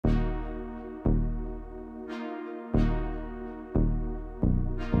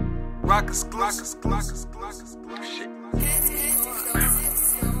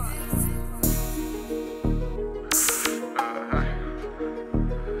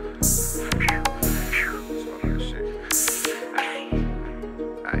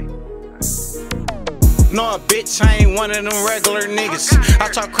No, a bitch, I ain't one of them regular niggas. I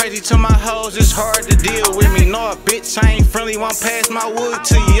talk crazy to my hoes, it's hard to deal with me. No, a bitch, I ain't friendly, won't pass my wood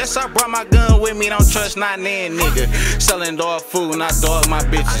to you. Yes, I brought my gun with me, don't trust not nan nigga. Selling dog food, not dog my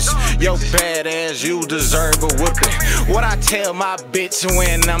bitches. Yo, badass, you deserve a whooping. What I tell my bitch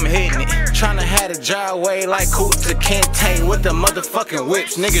when I'm hitting it? Tryna have the driveway like Kuta Kente with the motherfucking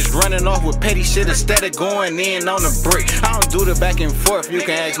whips. Niggas running off with petty shit instead of going in on the brick. I don't do the back and forth, you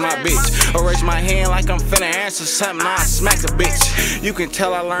can ask my bitch. Or raise my hand like I'm finna answer something, I smack a bitch. You can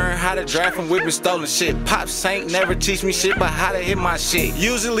tell I learned how to drive from whipping stolen shit. Pops ain't never teach me shit but how to hit my shit.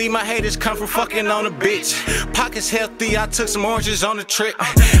 Usually my haters come from fucking on a bitch. Pockets healthy, I took some oranges on the trip.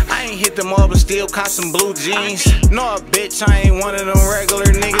 I ain't hit them all but still caught some blue jeans. No, a bitch, I ain't one of them regular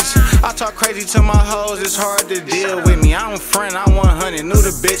niggas. I talk crazy to my hoes, it's hard to deal with me. I don't friend, I 100, knew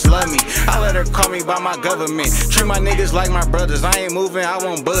the bitch love me. I let her call me by my government. Treat my niggas like my brothers, I ain't moving, I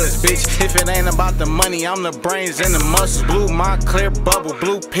won't buzz, bitch. If it ain't about the money, I'm the brains and the muscles. Blue my clear bubble,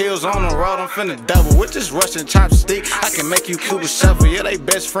 blue pills on the road, I'm finna double. With this Russian chopstick, I can make you Cuba shuffle. Yeah, they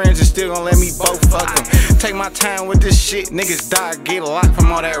best friends and still gon' let me both fuck them. Take my time with this shit, niggas die, get a lot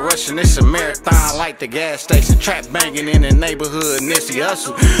from all that Russian. It's a marathon like the gas station. Trap banging in the neighborhood, Nissy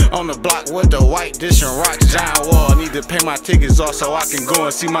hustle. On the block with the white dish and rocks, giant wall. Need to pay my tickets off so I can go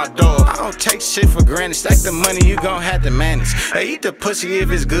and see my dog. I don't take shit for granted, stack the money, you gon' have to manage. Hey, eat the pussy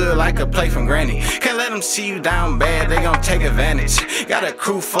if it's good like a plate from granny. Can't let them see you down bad, they gon' take advantage. Got a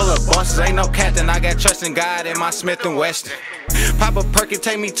crew full of bosses, ain't no captain. I got trust in God in my Smith & Wesson. Pop a perk and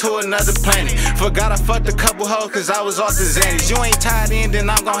take me to another planet. Forgot I fucked a couple hoes cause I was off the Xannies. You ain't tied in, then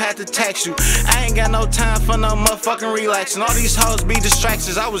I'm gon' have to text you. I ain't got no time for no motherfucking relaxing. All these hoes be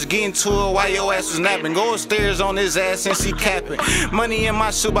distractions. I was getting to it while your ass was napping. Go upstairs on his ass and see capping. Money in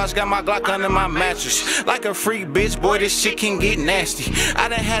my shoebox, got my Glock under my mattress. Like a freak bitch, boy, this shit can get nasty. I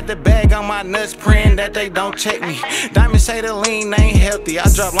done had the bag on my nuts, praying that they don't check me. Diamonds say the lean ain't healthy. I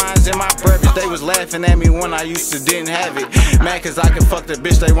drop lines in my breakfast. They was laughing at me when I used to didn't have it. Mad cause I can fuck the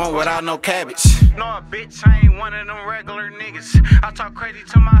bitch they want without no cabbage. No, a bitch, I ain't one of them regular niggas. I talk crazy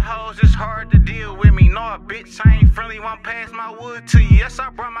to my hoes, it's hard to deal with me. No, a bitch, I ain't friendly, won't pass my wood to you. Yes,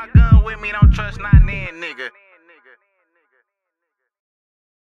 I brought my gun with me, don't trust not nan nigga.